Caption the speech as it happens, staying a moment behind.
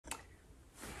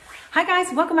Hi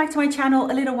guys, welcome back to my channel.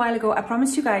 A little while ago, I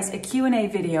promised you guys a Q&A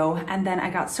video, and then I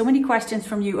got so many questions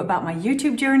from you about my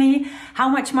YouTube journey, how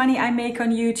much money I make on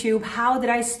YouTube, how did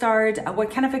I start,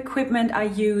 what kind of equipment I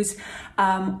use,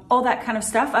 all that kind of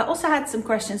stuff. I also had some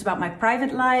questions about my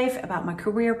private life, about my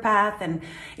career path, and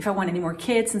if I want any more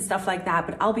kids and stuff like that,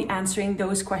 but I'll be answering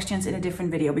those questions in a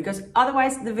different video because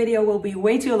otherwise the video will be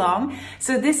way too long.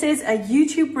 So this is a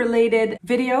YouTube related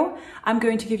video. I'm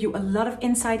going to give you a lot of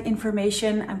inside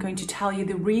information. I'm going to tell you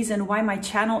the reason why my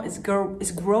channel is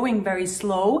growing very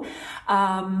slow.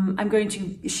 I'm going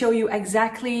to show you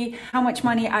exactly how much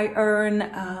money I earn.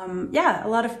 Yeah, a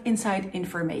lot of inside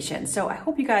information. So I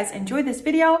hope you guys enjoy this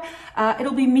video.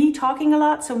 It'll be me talking a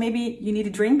lot, so maybe you need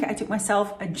a drink. I took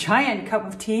myself a giant cup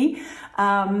of tea.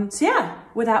 So yeah,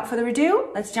 without further ado,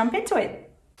 let's jump into it.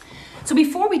 So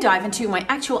before we dive into my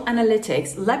actual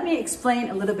analytics, let me explain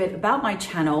a little bit about my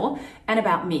channel and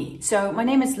about me. So my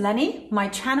name is Lenny. My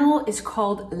channel is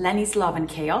called Lenny's Love and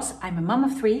Chaos. I'm a mom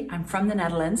of 3. I'm from the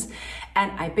Netherlands,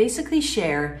 and I basically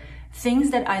share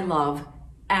things that I love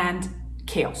and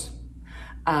chaos.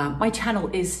 My channel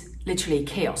is literally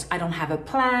chaos. I don't have a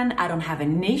plan. I don't have a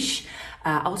niche.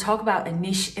 I'll talk about a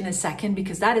niche in a second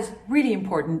because that is really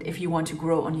important if you want to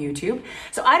grow on YouTube.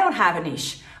 So I don't have a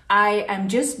niche. I am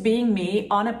just being me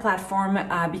on a platform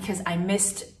because I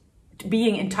missed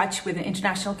being in touch with an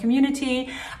international community.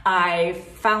 I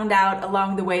found out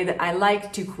along the way that I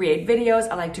like to create videos,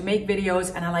 I like to make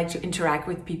videos, and I like to interact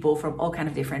with people from all kinds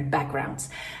of different backgrounds.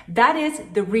 That is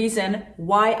the reason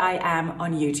why I am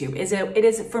on YouTube. It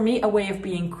is for me a way of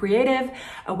being creative,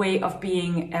 a way of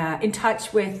being in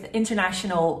touch with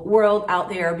international world out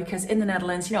there, because in the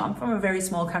Netherlands, you know, I'm from a very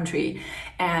small country,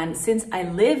 and since I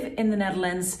live in the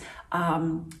Netherlands,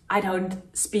 I don't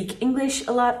speak English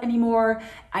a lot anymore.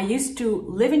 I used to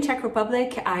live in Czech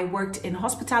Republic. I worked in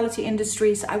hospitality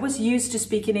industries. I was used to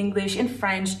speaking English, in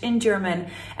French, in German.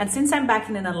 And since I'm back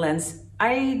in the Netherlands,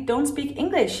 I don't speak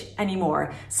English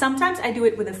anymore. Sometimes I do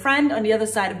it with a friend on the other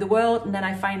side of the world, and then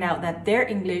I find out that their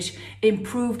English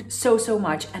improved so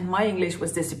much and my English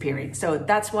was disappearing. So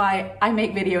that's why I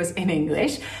make videos in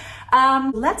English.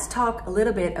 Let's talk a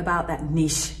little bit about that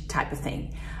niche type of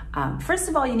thing. First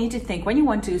of all, you need to think, when you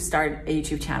want to start a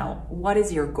YouTube channel, what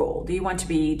is your goal? Do you want to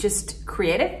be just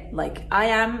creative like I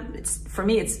am? For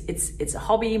me, it's a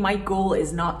hobby. My goal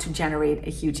is not to generate a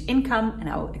huge income, and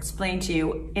I'll explain to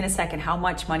you in a second how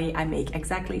much money I make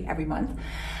exactly every month.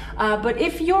 But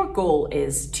if your goal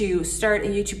is to start a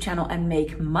YouTube channel and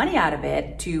make money out of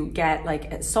it, to get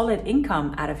like a solid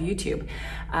income out of YouTube,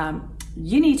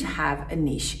 you need to have a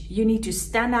niche. You need to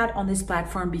stand out on this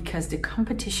platform because the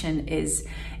competition is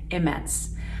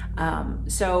immense.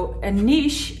 So a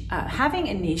niche, having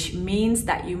a niche means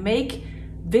that you make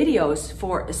videos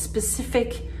for a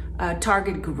specific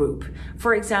target group.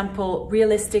 For example,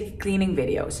 realistic cleaning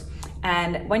videos.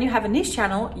 And when you have a niche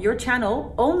channel, your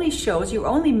channel only shows, you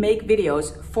only make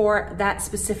videos for that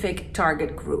specific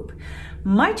target group.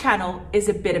 My channel is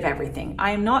a bit of everything. I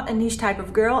am not a niche type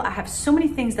of girl. I have so many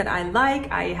things that I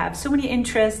like. I have so many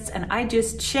interests, and I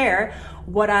just share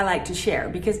what I like to share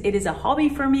because it is a hobby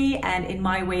for me, and in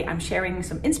my way I'm sharing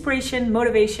some inspiration,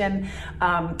 motivation,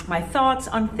 my thoughts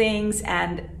on things,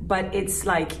 but it's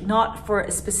like not for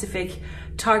a specific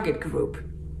target group.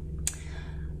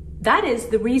 That is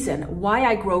the reason why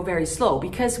I grow very slow,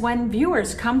 because when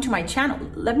viewers come to my channel,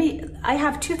 I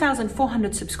have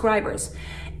 2,400 subscribers.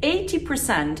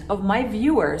 80% of my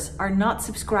viewers are not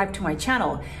subscribed to my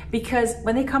channel because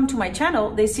when they come to my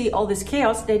channel, they see all this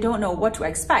chaos, they don't know what to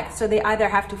expect. So they either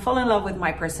have to fall in love with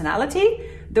my personality,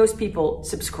 those people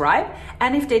subscribe,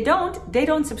 and if they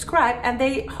don't subscribe, and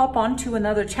they hop on to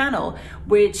another channel,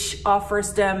 which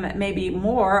offers them maybe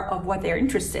more of what they're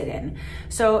interested in.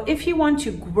 So if you want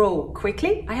to grow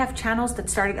quickly, I have channels that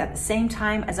started at the same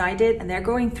time as I did, and they're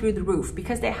going through the roof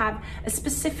because they have a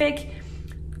specific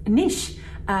niche.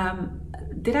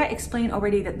 Did I explain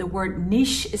already that the word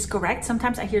niche is correct?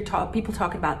 Sometimes I hear people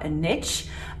talk about a niche.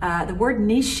 The word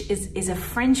niche is a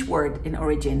French word in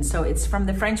origin. So it's from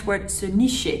the French word se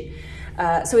nicher.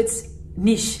 So it's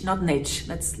niche, not niche.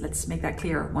 Let's make that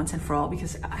clear once and for all,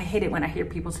 because I hate it when I hear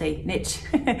people say niche.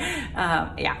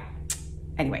 Yeah.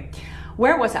 Anyway,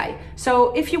 where was I?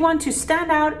 So if you want to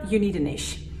stand out, you need a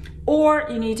niche. Or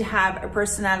you need to have a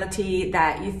personality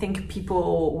that you think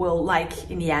people will like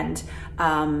in the end.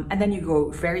 And then you go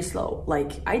very slow,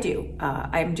 like I do.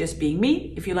 I'm just being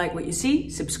me. If you like what you see,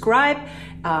 subscribe.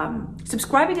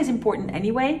 Subscribing is important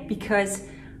anyway, because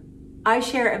I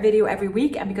share a video every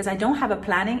week, and because I don't have a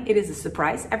planning, it is a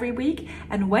surprise every week.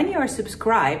 And when you're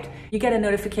subscribed, you get a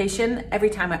notification every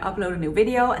time I upload a new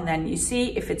video, and then you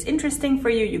see if it's interesting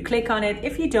for you, you click on it.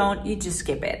 If you don't, you just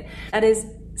skip it. That is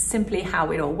simply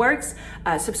how it all works.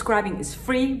 Subscribing is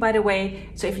free, by the way.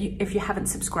 So if you haven't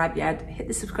subscribed yet, hit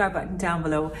the subscribe button down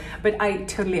below. But I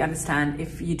totally understand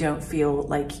if you don't feel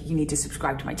like you need to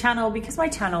subscribe to my channel, because my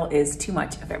channel is too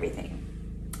much of everything.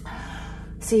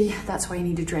 See, that's why you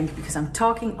need a drink, because I'm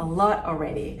talking a lot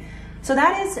already. So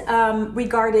that is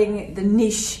regarding the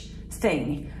niche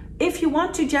thing. If you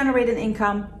want to generate an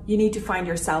income, you need to find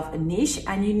yourself a niche,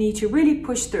 and you need to really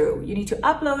push through. You need to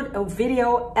upload a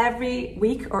video every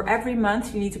week or every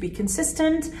month. You need to be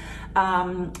consistent.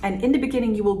 And in the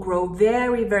beginning, you will grow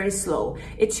very, very slow.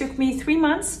 It took me 3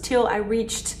 months till I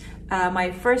reached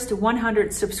my first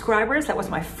 100 subscribers. That was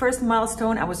my first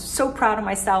milestone. I was so proud of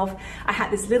myself. I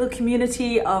had this little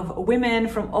community of women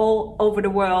from all over the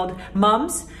world,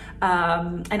 moms,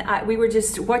 and we were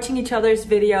just watching each other's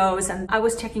videos, and I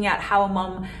was checking out how a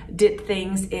mom did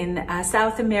things in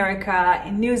South America,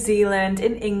 in New Zealand,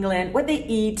 in England, what they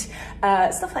eat,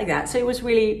 stuff like that. So it was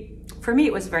really, for me,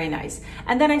 it was very nice.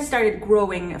 And then I started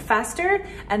growing faster.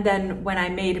 And then when I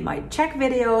made my Czech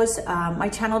videos, my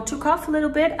channel took off a little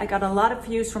bit. I got a lot of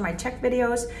views from my Czech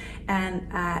videos. And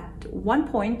at one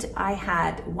point I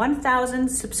had 1,000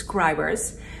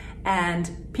 subscribers, and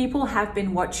people have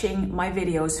been watching my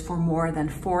videos for more than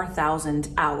 4,000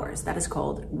 hours. That is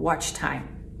called watch time.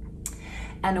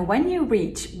 And when you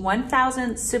reach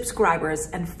 1,000 subscribers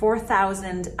and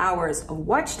 4,000 hours of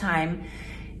watch time,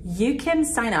 you can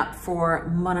sign up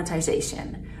for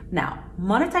monetization. Now,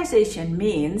 monetization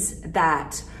means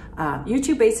that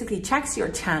YouTube basically checks your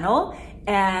channel,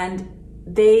 and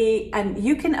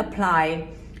you can apply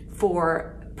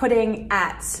for putting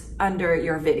ads under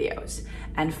your videos.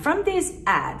 And from these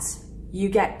ads, you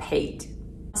get paid.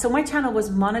 So my channel was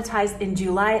monetized in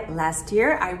July last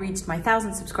year. I reached my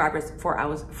 1,000 subscribers,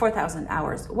 4,000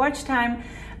 hours watch time.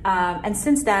 And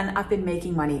since then, I've been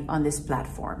making money on this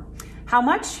platform. How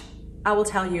much? I will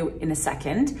tell you in a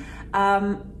second.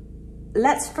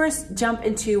 Let's first jump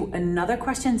into another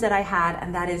question that I had,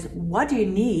 and that is, what do you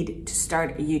need to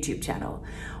start a YouTube channel?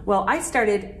 Well, I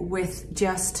started with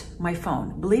just my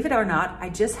phone. Believe it or not, I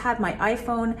just had my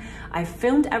iPhone. I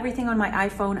filmed everything on my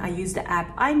iPhone. I used the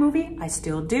app iMovie. I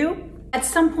still do. At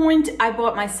some point, I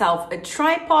bought myself a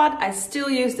tripod. I still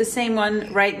use the same one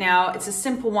right now. It's a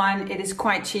simple one. It is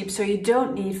quite cheap, so you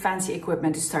don't need fancy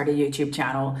equipment to start a YouTube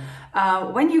channel.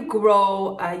 When you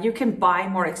grow, you can buy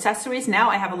more accessories. Now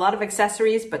I have a lot of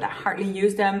accessories, but I hardly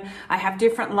use them. I have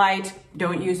different light,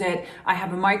 don't use it. I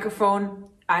have a microphone,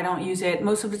 I don't use it.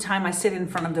 Most of the time I sit in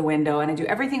front of the window and I do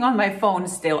everything on my phone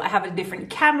still. I have a different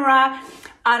camera,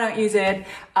 I don't use it.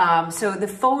 So the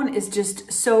phone is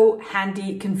just so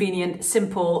handy, convenient,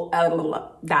 simple,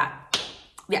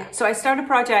 Yeah, so I started a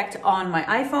project on my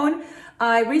iPhone.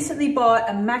 I recently bought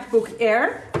a MacBook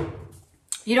Air.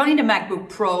 You don't need a MacBook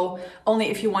Pro, only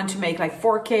if you want to make like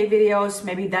 4K videos,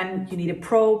 maybe then you need a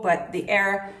Pro, but the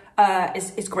Air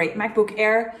is great, MacBook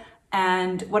Air.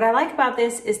 And what I like about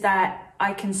this is that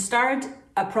I can start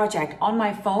a project on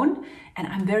my phone, and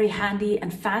I'm very handy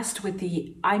and fast with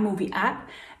the iMovie app.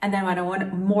 And then when I want a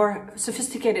more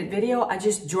sophisticated video, I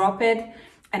just drop it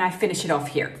and I finish it off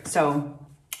here. So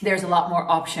there's a lot more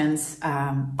options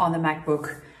on the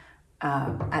MacBook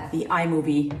at the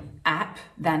iMovie app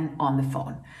than on the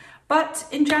phone. But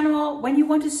in general, when you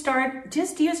want to start,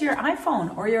 just use your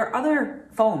iPhone or your other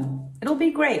phone. It'll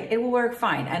be great. It will work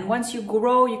fine. And once you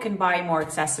grow, you can buy more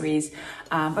accessories.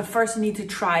 But first you need to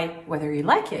try whether you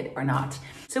like it or not.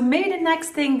 So maybe the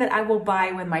next thing that I will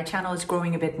buy when my channel is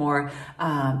growing a bit more,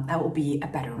 that will be a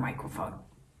better microphone.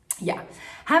 Yeah,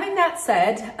 having that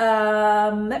said,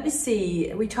 let me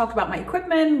see. We talked about my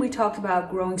equipment. We talked about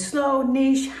growing slow,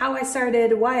 niche, how I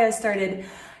started, why I started.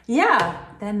 Yeah,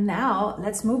 then now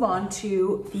let's move on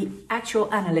to the actual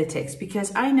analytics,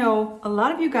 because I know a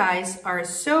lot of you guys are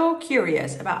so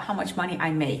curious about how much money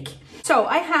I make. So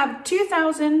I have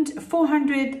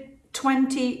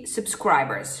 2,420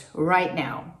 subscribers right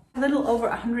now. A little over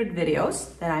 100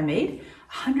 videos that I made.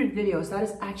 100 videos, that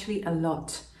is actually a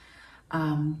lot.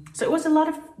 So it was a lot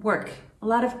of work, a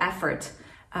lot of effort.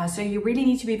 So you really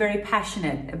need to be very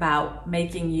passionate about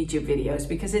making YouTube videos,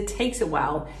 because it takes a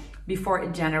while before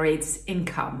it generates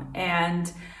income.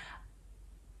 And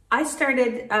I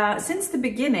started, since the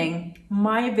beginning,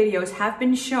 my videos have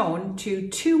been shown to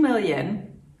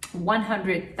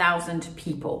 2,100,000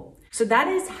 people. So that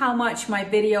is how much my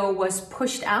video was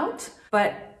pushed out,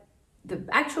 but the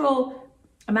actual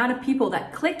amount of people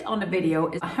that clicked on the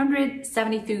video is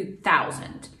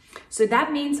 172,000. So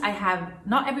that means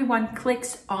not everyone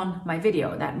clicks on my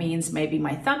video. That means maybe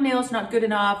my thumbnail is not good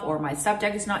enough, or my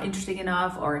subject is not interesting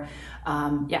enough, or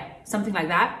yeah, something like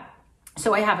that.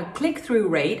 So I have a click-through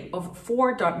rate of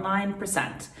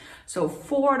 4.9%. So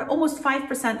almost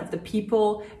 5% of the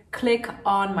people click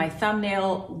on my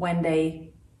thumbnail when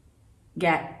they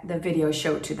get the video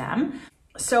showed to them.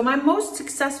 So my most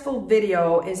successful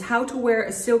video is how to wear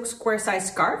a silk square size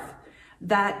scarf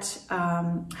that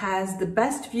has the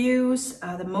best views,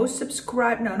 the most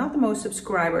not the most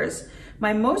subscribers.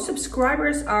 My most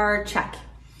subscribers are Czech.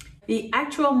 The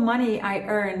actual money I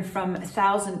earn from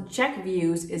 1,000 Czech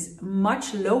views is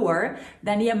much lower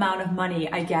than the amount of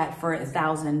money I get for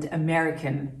 1,000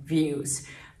 American views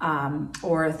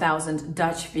or 1,000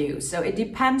 Dutch views. So it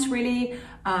depends really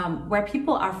where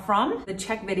people are from. The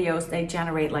Czech videos, they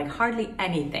generate like hardly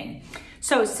anything.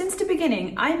 So since the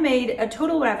beginning, I made a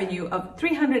total revenue of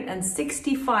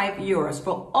 365 euros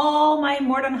for all my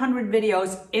more than 100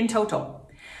 videos in total.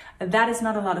 That is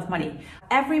not a lot of money.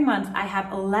 Every month I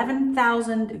have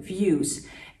 11,000 views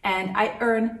and I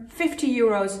earn 50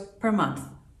 euros per month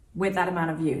with that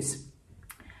amount of views.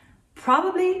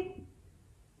 Probably,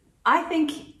 I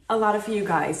think a lot of you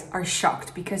guys are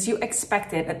shocked because you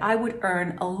expected that I would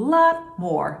earn a lot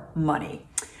more money.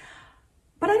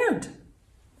 But I don't.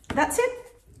 That's it.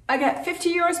 I get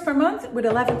 50 euros per month with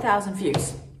 11,000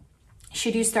 views.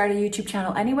 Should you start a YouTube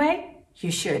channel anyway? You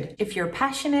should. If you're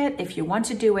passionate, if you want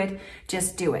to do it,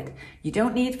 just do it. You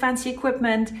don't need fancy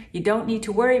equipment. You don't need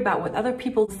to worry about what other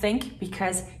people think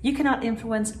because you cannot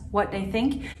influence what they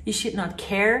think. You should not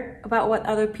care about what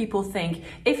other people think.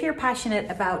 If you're passionate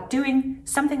about doing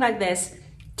something like this,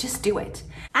 just do it.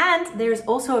 And there's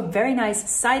also a very nice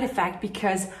side effect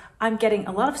because I'm getting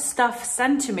a lot of stuff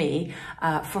sent to me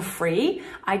for free.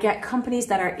 I get companies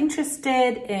that are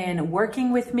interested in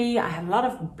working with me. I have a lot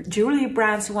of jewelry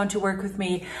brands who want to work with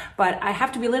me, but I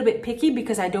have to be a little bit picky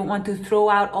because I don't want to throw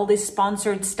out all this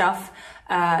sponsored stuff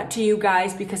to you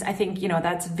guys because I think, you know,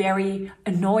 that's very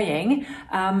annoying.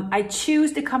 I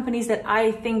choose the companies that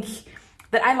I think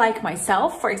that I like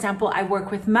myself. For example, I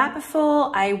work with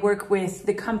Mapiful. I work with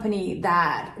the company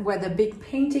where the big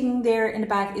painting there in the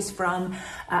back is from.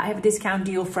 I have a discount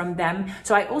deal from them.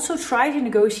 So I also try to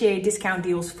negotiate discount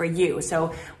deals for you.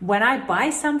 So when I buy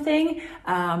something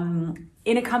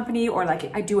in a company or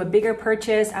like I do a bigger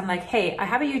purchase, I'm like, hey, I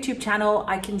have a YouTube channel.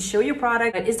 I can show you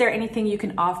product, but is there anything you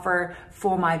can offer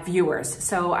for my viewers?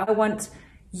 So I want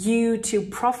you to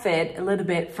profit a little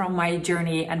bit from my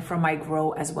journey and from my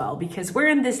growth as well, because we're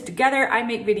in this together. I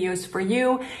make videos for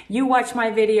you, you watch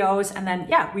my videos, and then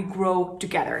yeah, we grow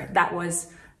together. That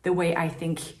was the way I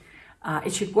think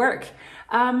it should work.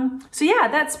 So yeah,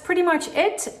 that's pretty much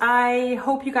it. I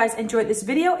hope you guys enjoyed this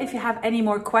video. If you have any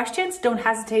more questions, don't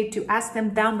hesitate to ask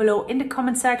them down below in the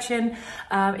comment section.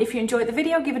 If you enjoyed the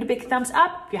video, give it a big thumbs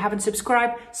up. If you haven't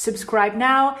subscribed, subscribe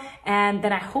now. And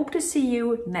then I hope to see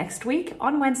you next week.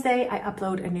 On Wednesday, I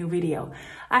upload a new video.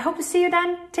 I hope to see you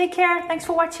then. Take care. Thanks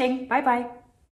for watching. Bye bye.